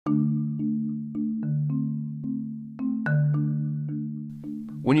When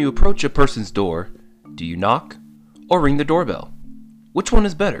you approach a person's door, do you knock or ring the doorbell? Which one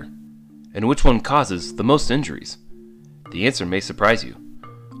is better? And which one causes the most injuries? The answer may surprise you.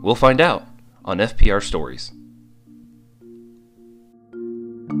 We'll find out on FPR Stories.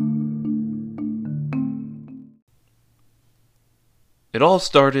 It all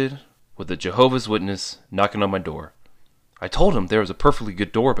started with a Jehovah's Witness knocking on my door. I told him there was a perfectly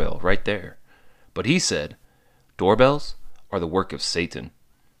good doorbell right there, but he said, "Doorbells are the work of Satan."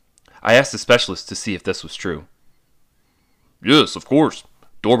 I asked the specialist to see if this was true. "Yes, of course.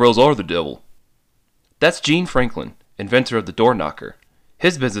 Doorbells are the devil." That's Gene Franklin, inventor of the door knocker.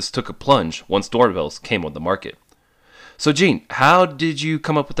 His business took a plunge once doorbells came on the market. So Gene, how did you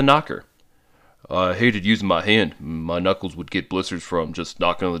come up with the knocker? I hated using my hand. My knuckles would get blisters from just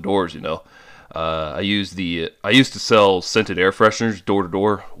knocking on the doors, I used to sell scented air fresheners door to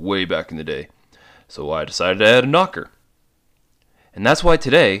door way back in the day. So I decided to add a knocker. And that's why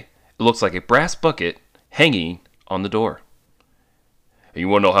today it looks like a brass bucket hanging on the door. And you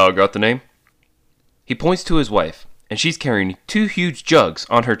want to know how I got the name? He points to his wife, and she's carrying 2 huge jugs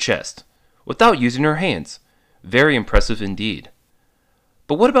on her chest, without using her hands. Very impressive indeed.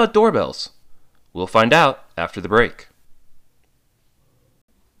 But what about doorbells? We'll find out after the break.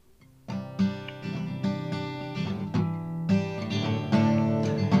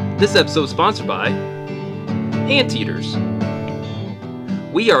 This episode is sponsored by Anteaters.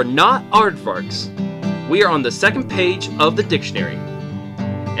 We are not aardvarks. We are on the second page of the dictionary.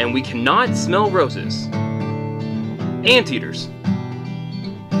 And we cannot smell roses. Anteaters.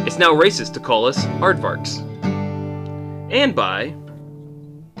 It's now racist to call us aardvarks. And by...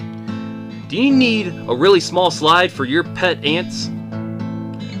 Do you need a really small slide for your pet ants?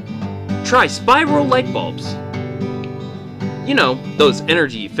 Try spiral light bulbs. You know, those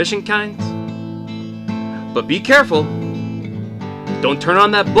energy efficient kinds. But be careful. Don't turn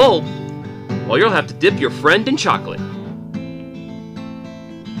on that bulb, or you'll have to dip your friend in chocolate.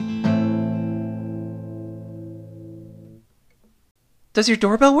 Does your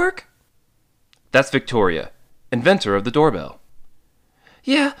doorbell work? That's Victoria, inventor of the doorbell.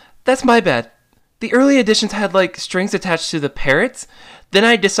 Yeah, that's my bad. The early editions had strings attached to the parrots. Then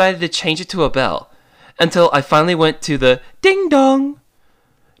I decided to change it to a bell. Until I finally went to the ding dong.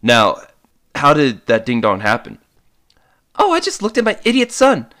 Now, how did that ding dong happen? Oh, I just looked at my idiot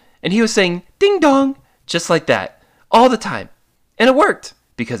son, and he was saying ding dong, just like that, all the time. And it worked,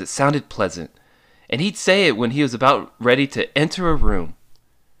 because it sounded pleasant. And he'd say it when he was about ready to enter a room.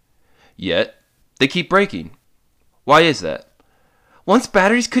 Yet, they keep breaking. Why is that? Once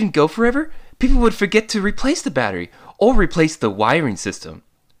batteries couldn't go forever, people would forget to replace the battery or replace the wiring system.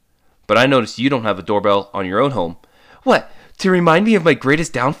 But I noticed you don't have a doorbell on your own home. What, to remind me of my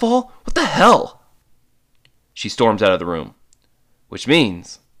greatest downfall? What the hell? She storms out of the room, which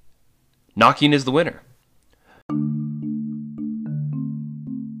means knocking is the winner.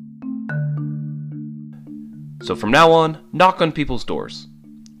 So from now on, knock on people's doors.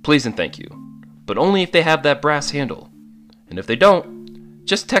 Please and thank you. But only if they have that brass handle. And if they don't,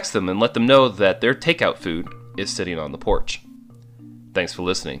 just text them and let them know that their takeout food is sitting on the porch. Thanks for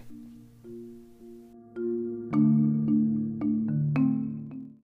listening.